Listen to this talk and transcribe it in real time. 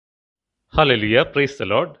Hallelujah, praise the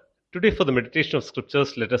Lord. Today, for the meditation of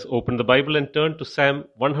scriptures, let us open the Bible and turn to Psalm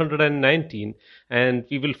 119, and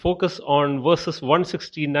we will focus on verses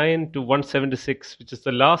 169 to 176, which is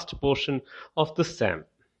the last portion of the psalm.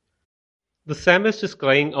 The psalmist is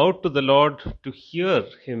crying out to the Lord to hear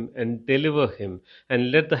him and deliver him,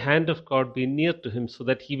 and let the hand of God be near to him so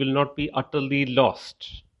that he will not be utterly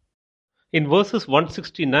lost. In verses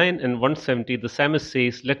 169 and 170, the psalmist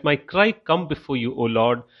says, "Let my cry come before you, O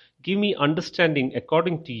Lord. Give me understanding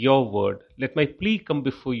according to your word. Let my plea come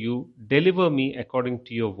before you. Deliver me according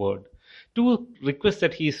to your word." Two requests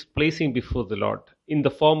that he is placing before the Lord in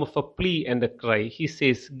the form of a plea and a cry. He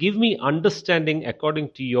says, "Give me understanding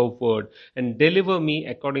according to your word and deliver me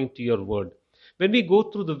according to your word." When we go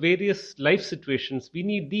through the various life situations, we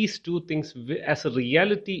need these two things as a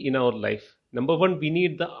reality in our life. Number one, we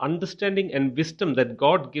need the understanding and wisdom that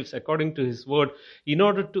God gives according to His Word in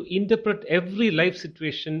order to interpret every life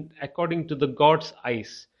situation according to the God's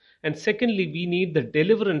eyes. And secondly, we need the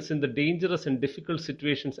deliverance in the dangerous and difficult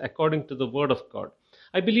situations according to the Word of God.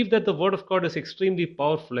 I believe that the Word of God is extremely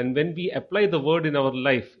powerful, and when we apply the Word in our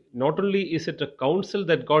life, not only is it a counsel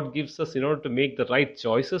that God gives us in order to make the right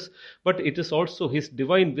choices, but it is also His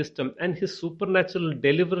divine wisdom and His supernatural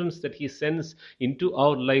deliverance that He sends into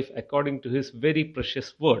our life according to His very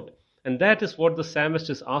precious Word. And that is what the psalmist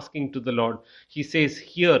is asking to the Lord. He says,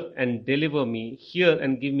 "Hear and deliver me, hear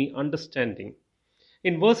and give me understanding."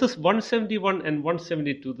 In verses 171 and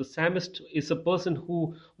 172, the psalmist is a person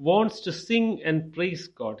who wants to sing and praise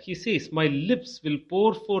God. He says, "My lips will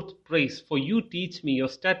pour forth praise, for you teach me your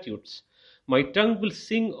statutes. My tongue will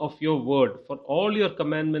sing of your word, for all your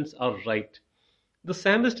commandments are right." The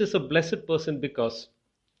psalmist is a blessed person because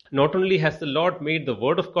not only has the Lord made the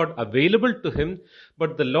Word of God available to him,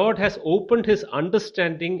 but the Lord has opened his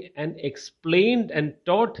understanding and explained and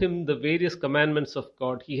taught him the various commandments of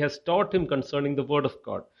God. He has taught him concerning the Word of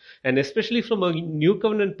God. And especially from a new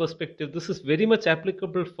covenant perspective, this is very much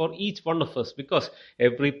applicable for each one of us because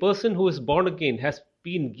every person who is born again has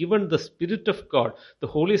been given the Spirit of God. The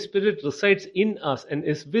Holy Spirit resides in us and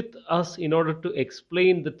is with us in order to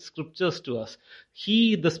explain the scriptures to us.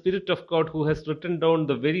 He, the Spirit of God, who has written down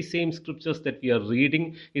the very same scriptures that we are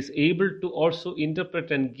reading, is able to also interpret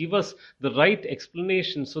and give us the right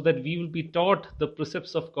explanation so that we will be taught the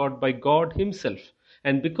precepts of God by God Himself.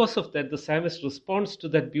 And because of that, the psalmist responds to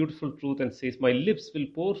that beautiful truth and says, "My lips will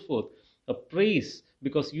pour forth a praise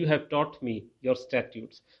because you have taught me your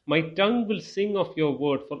statutes. My tongue will sing of your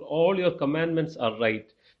word, for all your commandments are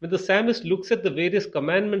right." When the psalmist looks at the various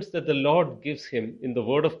commandments that the Lord gives him in the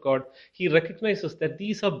word of God, he recognizes that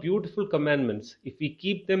these are beautiful commandments. If we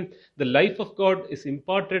keep them, the life of God is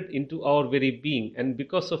imparted into our very being. And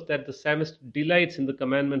because of that, the psalmist delights in the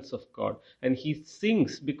commandments of God and he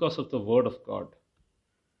sings because of the word of God.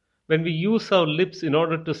 When we use our lips in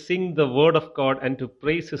order to sing the word of God and to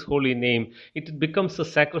praise His holy name, it becomes a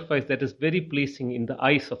sacrifice that is very pleasing in the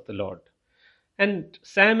eyes of the Lord. And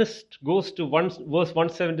psalmist goes to verse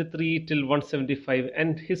 173 till 175,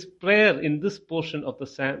 and his prayer in this portion of the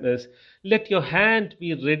psalm is, "Let your hand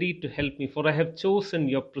be ready to help me, for I have chosen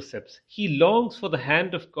your precepts." He longs for the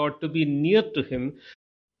hand of God to be near to him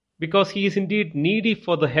because he is indeed needy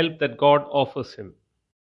for the help that God offers him.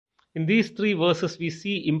 In these three verses, we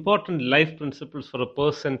see important life principles for a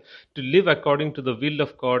person to live according to the will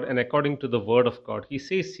of God and according to the word of God. He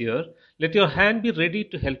says here, "Let your hand be ready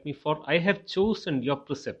to help me, for I have chosen your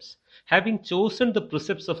precepts." Having chosen the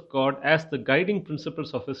precepts of God as the guiding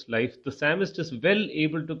principles of his life, the psalmist is well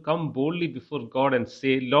able to come boldly before God and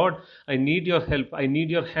say, "Lord, I need your help. I need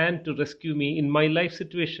your hand to rescue me in my life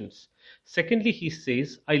situations." Secondly, he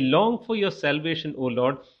says, "I long for your salvation, O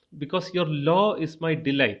Lord, because your law is my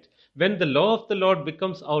delight." When the law of the Lord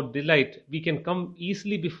becomes our delight, we can come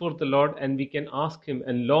easily before the Lord and we can ask Him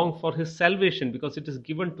and long for His salvation because it is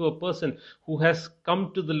given to a person who has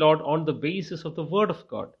come to the Lord on the basis of the Word of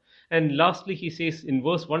God. And lastly, he says in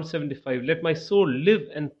verse 175, "Let my soul live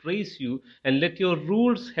and praise you, and let your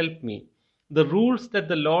rules help me." The rules that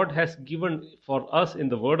the Lord has given for us in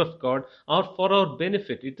the Word of God are for our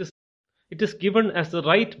benefit. It is given as the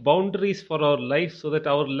right boundaries for our life so that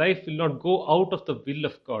our life will not go out of the will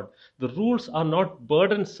of God. The rules are not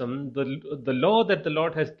burdensome. The law that the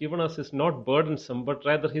Lord has given us is not burdensome, but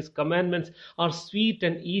rather His commandments are sweet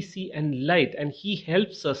and easy and light, and He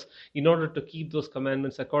helps us in order to keep those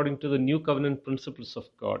commandments according to the new covenant principles of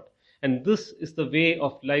God. And this is the way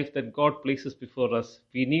of life that God places before us.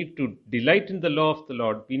 We need to delight in the law of the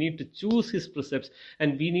Lord. We need to choose His precepts,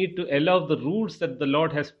 and we need to allow the rules that the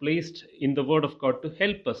Lord has placed in the Word of God to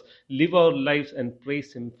help us live our lives and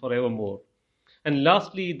praise Him forevermore. And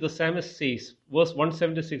lastly, the psalmist says, verse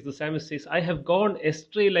 176, the psalmist says, I have gone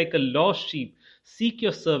astray like a lost sheep. Seek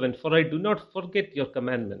your servant, for I do not forget your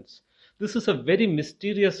commandments. This is a very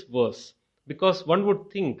mysterious verse because one would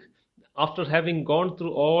think, after having gone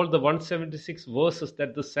through all the 176 verses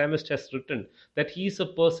that the psalmist has written, that he is a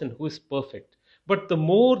person who is perfect. But the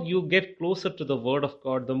more you get closer to the Word of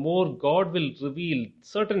God, the more God will reveal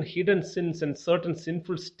certain hidden sins and certain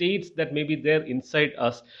sinful states that may be there inside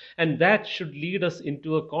us. And that should lead us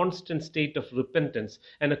into a constant state of repentance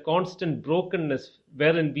and a constant brokenness,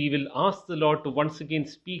 wherein we will ask the Lord to once again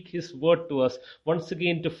speak His word to us, once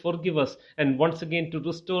again to forgive us, and once again to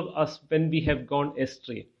restore us when we have gone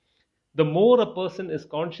astray. The more a person is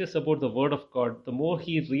conscious about the Word of God, the more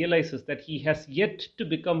he realizes that he has yet to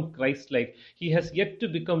become Christ like. He has yet to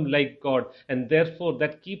become like God, and therefore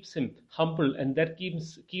that keeps him humble and that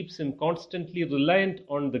keeps him constantly reliant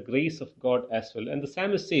on the grace of God as well. And the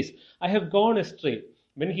psalmist says, I have gone astray.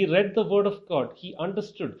 When he read the Word of God, he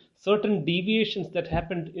understood certain deviations that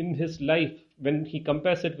happened in his life when he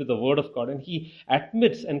compares it with the Word of God. And he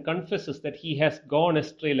admits and confesses that he has gone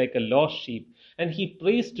astray like a lost sheep. And he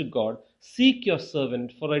prays to God, seek your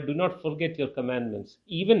servant, for I do not forget your commandments.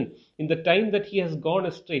 Even in the time that he has gone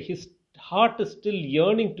astray, his heart is still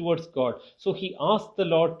yearning towards God. So he asks the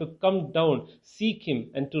Lord to come down, seek him,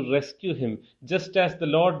 and to rescue him. Just as the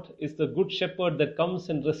Lord is the good shepherd that comes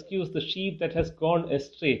and rescues the sheep that has gone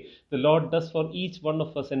astray, the Lord does for each one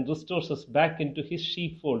of us and restores us back into his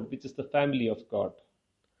sheepfold, which is the family of God.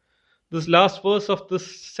 This last verse of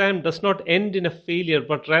this psalm does not end in a failure,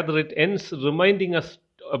 but rather it ends reminding us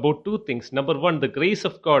about two things. Number one, the grace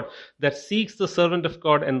of God that seeks the servant of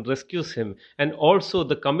God and rescues him, and also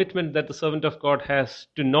the commitment that the servant of God has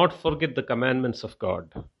to not forget the commandments of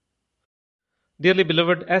God. Dearly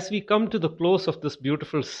beloved, as we come to the close of this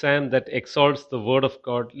beautiful psalm that exalts the Word of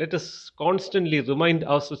God, let us constantly remind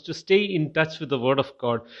ourselves to stay in touch with the Word of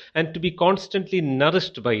God and to be constantly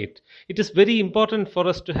nourished by it. It is very important for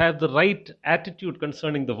us to have the right attitude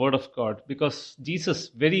concerning the Word of God, because Jesus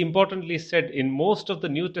very importantly said in most of the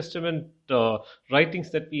New Testament writings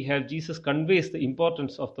that we have, Jesus conveys the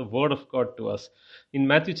importance of the Word of God to us. In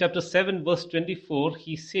Matthew chapter 7 verse 24,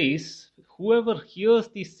 he says, whoever hears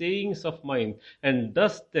these sayings of mine and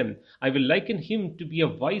does them, I will liken him to be a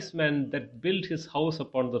wise man that built his house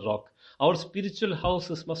upon the rock. Our spiritual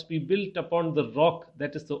houses must be built upon the rock,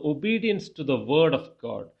 that is the obedience to the Word of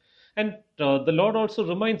God. And the Lord also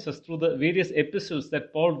reminds us through the various epistles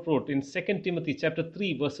that Paul wrote in 2 Timothy chapter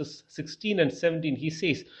 3 verses 16 and 17. He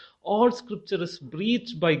says, all scripture is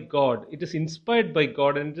breathed by God, it is inspired by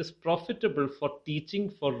God, and it is profitable for teaching,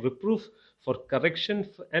 for reproof, for correction,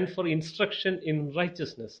 and for instruction in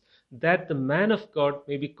righteousness, that the man of God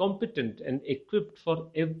may be competent and equipped for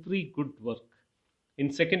every good work.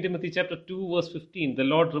 In 2 Timothy chapter 2 verse 15, the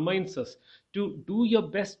Lord reminds us to do your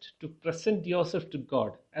best to present yourself to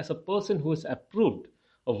God as a person who is approved,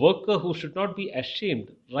 a worker who should not be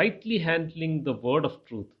ashamed, rightly handling the word of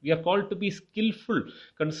truth. We are called to be skillful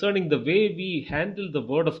concerning the way we handle the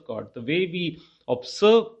Word of God, the way we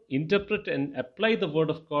observe, interpret, and apply the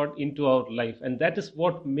Word of God into our life. And that is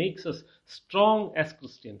what makes us strong as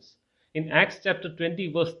Christians. In Acts chapter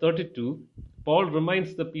 20 verse 32, Paul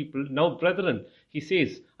reminds the people, now brethren, he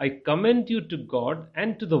says, I commend you to God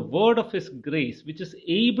and to the word of his grace, which is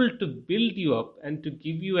able to build you up and to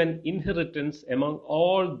give you an inheritance among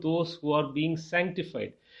all those who are being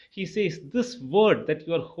sanctified. He says, this word that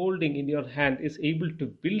you are holding in your hand is able to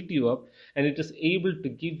build you up and it is able to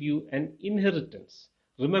give you an inheritance.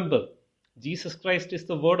 Remember, Jesus Christ is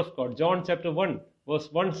the Word of God. John chapter 1 verse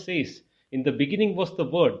 1 says, in the beginning was the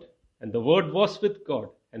Word, and the Word was with God,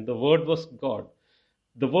 and the Word was God.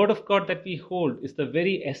 The Word of God that we hold is the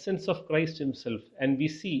very essence of Christ himself. And we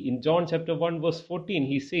see in John chapter 1 verse 14,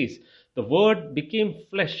 he says, the Word became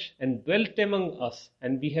flesh and dwelt among us,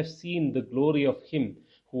 and we have seen the glory of him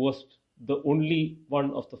who was the only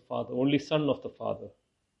one of the Father, only Son of the Father.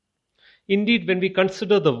 Indeed, when we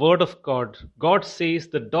consider the Word of God, God says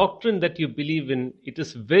the doctrine that you believe in, it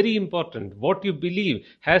is very important. What you believe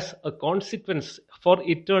has a consequence for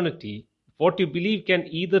eternity. What you believe can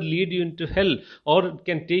either lead you into hell or it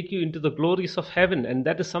can take you into the glories of heaven. And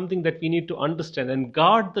that is something that we need to understand and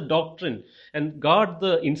guard the doctrine and guard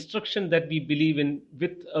the instruction that we believe in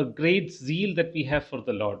with a great zeal that we have for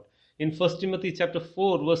the Lord. In 1 Timothy chapter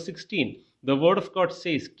 4 verse 16, the Word of God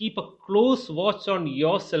says, keep a close watch on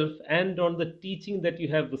yourself and on the teaching that you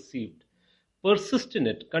have received. Persist in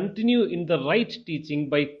it. Continue in the right teaching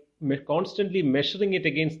by constantly measuring it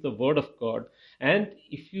against the Word of God. And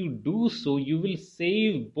if you do so, you will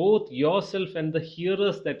save both yourself and the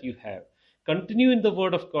hearers that you have. continue in the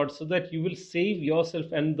word of God so that you will save yourself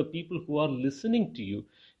and the people who are listening to you.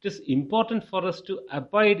 It is important for us to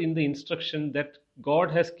abide in the instruction that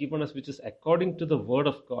God has given us, which is according to the word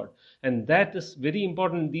of God. And that is very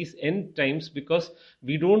important in these end times, because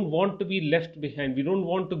we don't want to be left behind. We don't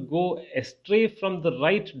want to go astray from the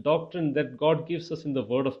right doctrine that God gives us in the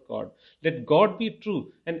word of God. Let God be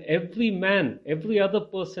true, and every man, every other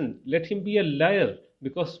person, let him be a liar,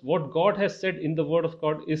 because what God has said in the word of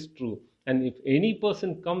God is true. And if any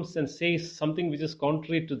person comes and says something which is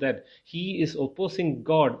contrary to that, he is opposing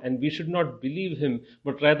God, and we should not believe him,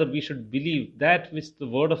 but rather we should believe that which the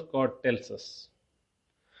word of God tells us.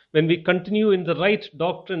 When we continue in the right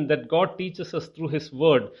doctrine that God teaches us through his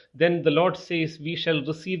word, then the Lord says we shall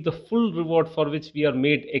receive the full reward for which we are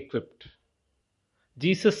made equipped.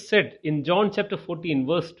 Jesus said in John chapter 14,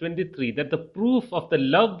 verse 23, that the proof of the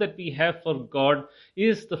love that we have for God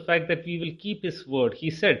is the fact that we will keep his word. He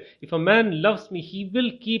said, if a man loves me, he will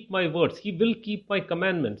keep my words, he will keep my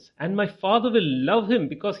commandments, and my Father will love him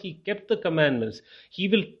because he kept the commandments. He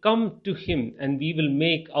will come to him, and we will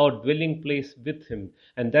make our dwelling place with him.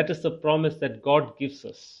 And that is the promise that God gives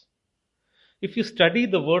us. If you study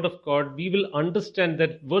the word of God, we will understand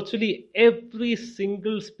that virtually every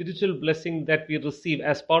single spiritual blessing that we receive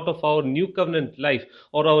as part of our new covenant life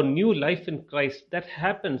or our new life in Christ, that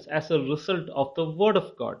happens as a result of the word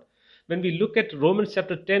of God. When we look at Romans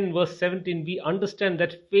chapter 10 verse 17, we understand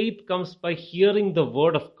that faith comes by hearing the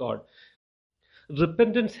word of God.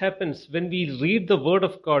 Repentance happens when we read the word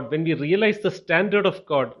of God, when we realize the standard of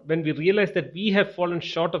God, when we realize that we have fallen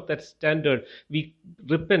short of that standard, we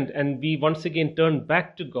repent and we once again turn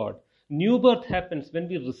back to God. New birth happens when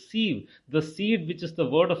we receive the seed, which is the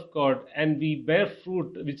word of God, and we bear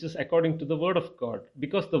fruit which is according to the word of God,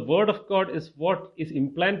 because the word of God is what is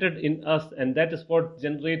implanted in us, and that is what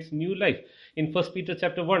generates new life. In 1 Peter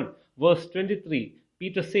chapter 1 verse 23,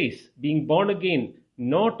 Peter says, being born again,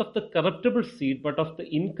 not of the corruptible seed, but of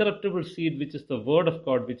the incorruptible seed, which is the word of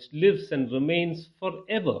God, which lives and remains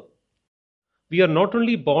forever. We are not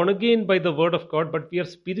only born again by the word of God, but we are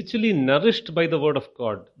spiritually nourished by the word of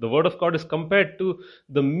God. The word of God is compared to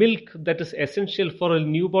the milk that is essential for a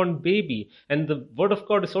newborn baby, and the word of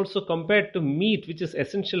God is also compared to meat, which is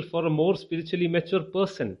essential for a more spiritually mature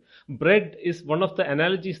person. Bread is one of the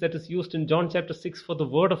analogies that is used in John chapter 6 for the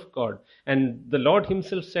word of God. And the Lord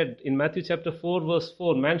himself said in Matthew chapter 4 verse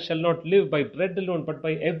 4, man shall not live by bread alone, but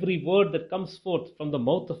by every word that comes forth from the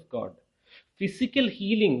mouth of God. Physical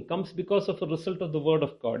healing comes because of a result of the word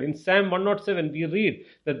of God. In Psalm 107, we read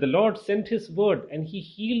that the Lord sent his word and he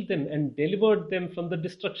healed them and delivered them from the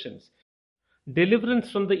destructions.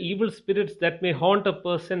 Deliverance from the evil spirits that may haunt a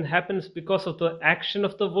person happens because of the action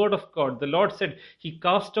of the word of God. The Lord said he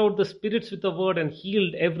cast out the spirits with the word and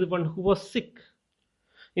healed everyone who was sick.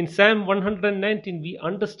 In Psalm 119, we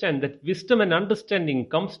understand that wisdom and understanding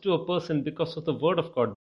comes to a person because of the word of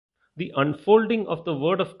God. The unfolding of the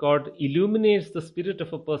word of God illuminates the spirit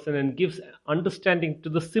of a person and gives understanding to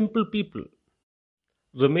the simple people.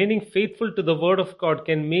 Remaining faithful to the word of God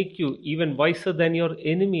can make you even wiser than your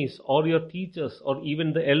enemies or your teachers or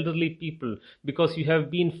even the elderly people, because you have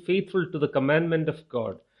been faithful to the commandment of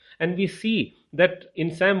God. And we see that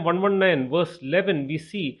in Psalm 119 verse 11, we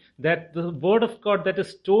see that the word of God that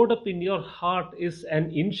is stored up in your heart is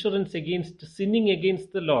an insurance against sinning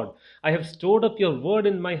against the Lord. I have stored up your word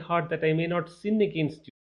in my heart that I may not sin against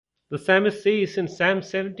you. The psalmist says in Psalm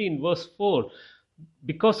 17 verse 4,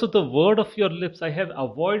 because of the word of your lips I have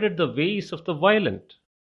avoided the ways of the violent.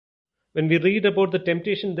 When we read about the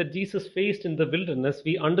temptation that Jesus faced in the wilderness,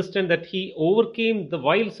 we understand that he overcame the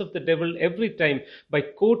wiles of the devil every time by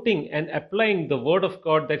quoting and applying the word of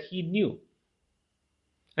God that he knew.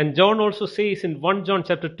 And John also says in 1 John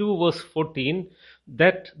chapter 2 verse 14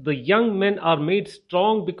 that the young men are made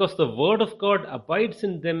strong because the word of God abides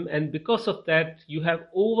in them, and because of that you have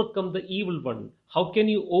overcome the evil one. How can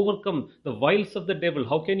you overcome the wiles of the devil?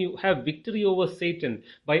 How can you have victory over Satan?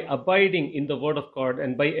 By abiding in the word of God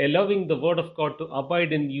and by allowing the word of God to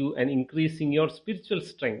abide in you and increasing your spiritual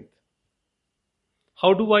strength.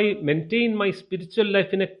 How do I maintain my spiritual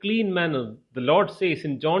life in a clean manner? The Lord says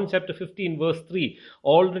in John chapter 15 verse 3,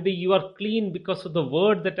 already you are clean because of the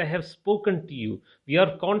word that I have spoken to you. We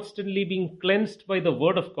are constantly being cleansed by the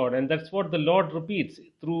word of God, and that's what the Lord repeats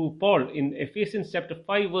through Paul in Ephesians chapter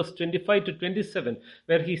 5 verse 25 to 27,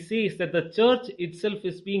 where he says that the church itself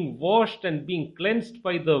is being washed and being cleansed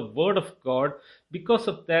by the word of God. Because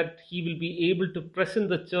of that, he will be able to present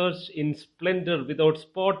the church in splendor without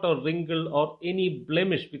spot or wrinkle or any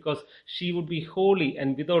blemish, because she would be holy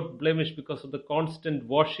and without blemish because of the constant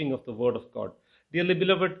washing of the word of God. Dearly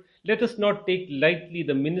beloved, let us not take lightly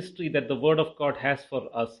the ministry that the Word of God has for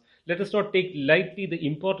us. Let us not take lightly the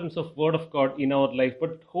importance of Word of God in our life,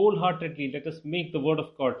 but wholeheartedly let us make the Word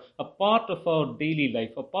of God a part of our daily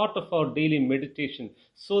life, a part of our daily meditation,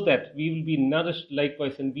 so that we will be nourished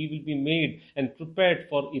likewise and we will be made and prepared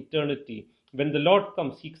for eternity. When the Lord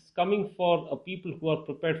comes, He is coming for a people who are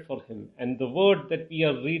prepared for Him. And the word that we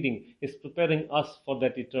are reading is preparing us for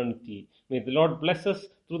that eternity. May the Lord bless us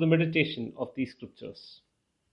through the meditation of these scriptures.